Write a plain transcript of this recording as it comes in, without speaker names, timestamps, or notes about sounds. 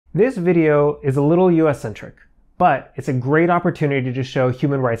This video is a little US-centric, but it's a great opportunity to show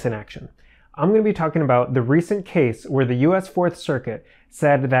human rights in action. I'm going to be talking about the recent case where the US Fourth Circuit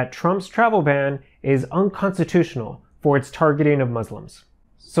said that Trump's travel ban is unconstitutional for its targeting of Muslims.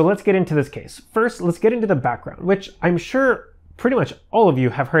 So let's get into this case. First, let's get into the background, which I'm sure pretty much all of you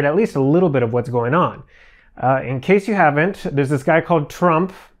have heard at least a little bit of what's going on. In case you haven't, there's this guy called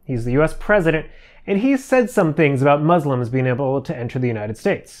Trump. He's the US president, and he said some things about Muslims being able to enter the United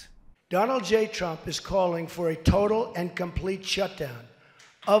States. Donald J. Trump is calling for a total and complete shutdown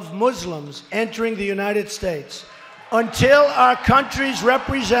of Muslims entering the United States until our country's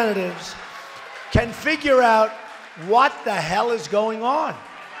representatives can figure out what the hell is going on.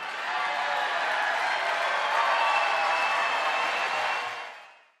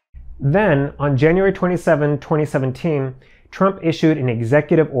 Then, on January 27, 2017, Trump issued an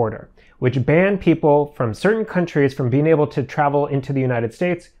executive order which banned people from certain countries from being able to travel into the United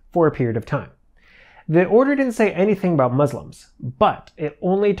States for a period of time. The order didn't say anything about Muslims, but it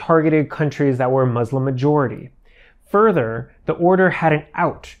only targeted countries that were Muslim majority. Further, the order had an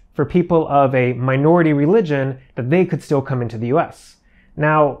out for people of a minority religion that they could still come into the US.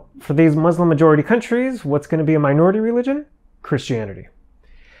 Now, for these Muslim majority countries, what's going to be a minority religion? Christianity.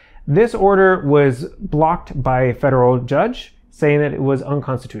 This order was blocked by a federal judge, saying that it was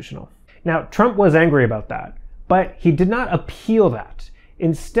unconstitutional. Now, Trump was angry about that, but he did not appeal that.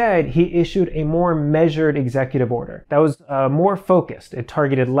 Instead, he issued a more measured executive order that was more focused. It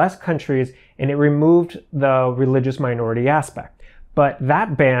targeted less countries, and it removed the religious minority aspect. But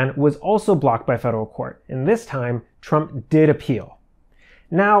that ban was also blocked by federal court, and this time, Trump did appeal.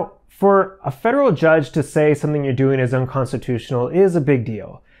 Now, for a federal judge to say something you're doing is unconstitutional is a big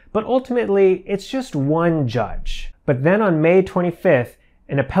deal. But ultimately, it's just one judge. But then on May 25th,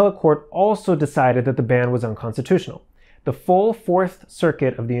 an appellate court also decided that the ban was unconstitutional. The full Fourth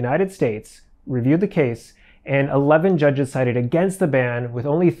Circuit of the United States reviewed the case, and 11 judges sided against the ban, with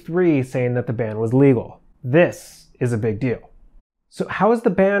only 3 saying that the ban was legal. This is a big deal. So how is the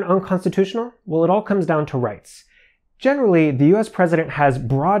ban unconstitutional? Well, it all comes down to rights. Generally, the US president has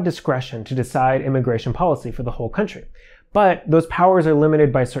broad discretion to decide immigration policy for the whole country. But those powers are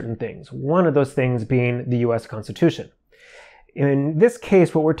limited by certain things, one of those things being the US Constitution. In this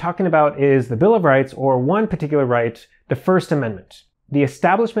case, what we're talking about is the Bill of Rights, or one particular right, the First Amendment. The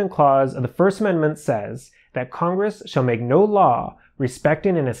Establishment Clause of the First Amendment says that Congress shall make no law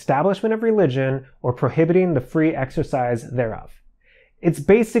respecting an establishment of religion or prohibiting the free exercise thereof. It's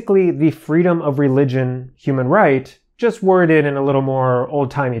basically the freedom of religion human right, just worded in a little more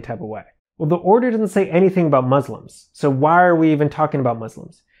old-timey type of way. Well, the order doesn't say anything about Muslims, so why are we even talking about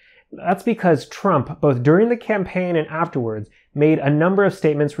Muslims? That's because Trump, both during the campaign and afterwards, made a number of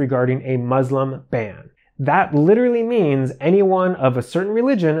statements regarding a Muslim ban. That literally means anyone of a certain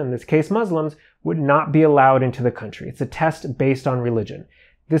religion, in this case Muslims, would not be allowed into the country. It's a test based on religion.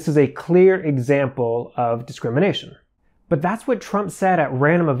 This is a clear example of discrimination. But that's what Trump said at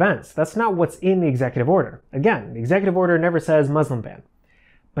random events. That's not what's in the executive order. Again, the executive order never says Muslim ban.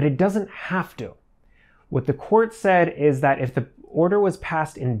 But it doesn't have to. What the court said is that if the order was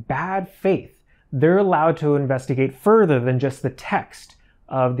passed in bad faith, they're allowed to investigate further than just the text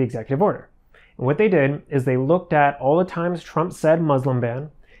of the executive order. And what they did is they looked at all the times Trump said Muslim ban,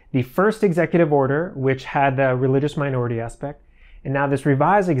 the first executive order, which had the religious minority aspect, and now this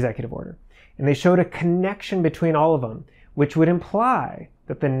revised executive order. And they showed a connection between all of them, which would imply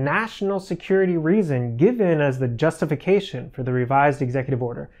that the national security reason given as the justification for the revised executive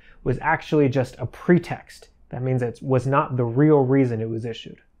order was actually just a pretext. That means it was not the real reason it was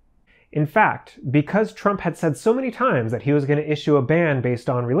issued. In fact, because Trump had said so many times that he was going to issue a ban based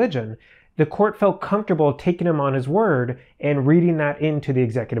on religion, the court felt comfortable taking him on his word and reading that into the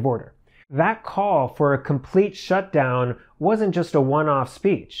executive order. That call for a complete shutdown wasn't just a one-off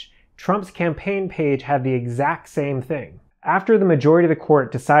speech. Trump's campaign page had the exact same thing. After the majority of the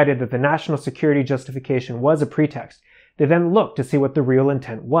court decided that the national security justification was a pretext, they then looked to see what the real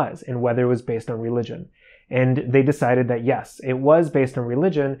intent was and whether it was based on religion. And they decided that yes, it was based on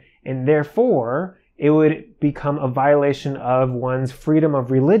religion, and therefore it would become a violation of one's freedom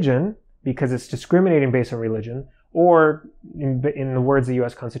of religion because it's discriminating based on religion, or in the words of the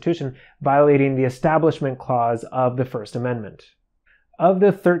US Constitution, violating the Establishment Clause of the First Amendment. Of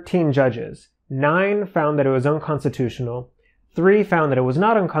the 13 judges, 9 found that it was unconstitutional, 3 found that it was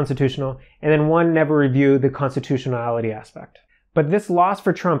not unconstitutional, and then 1 never reviewed the constitutionality aspect. But this loss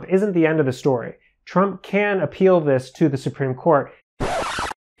for Trump isn't the end of the story. Trump can appeal this to the Supreme Court.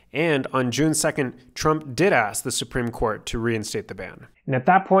 And on June 2nd, Trump did ask the Supreme Court to reinstate the ban. And at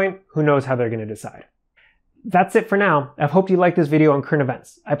that point, who knows how they're going to decide. That's it for now. I hope you liked this video on current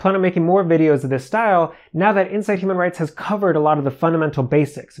events. I plan on making more videos of this style now that Inside Human Rights has covered a lot of the fundamental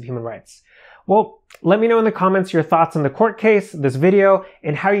basics of human rights. Well, let me know in the comments your thoughts on the court case, this video,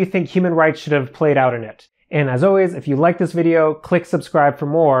 and how you think human rights should have played out in it. And as always, if you like this video, click subscribe for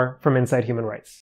more from Inside Human Rights.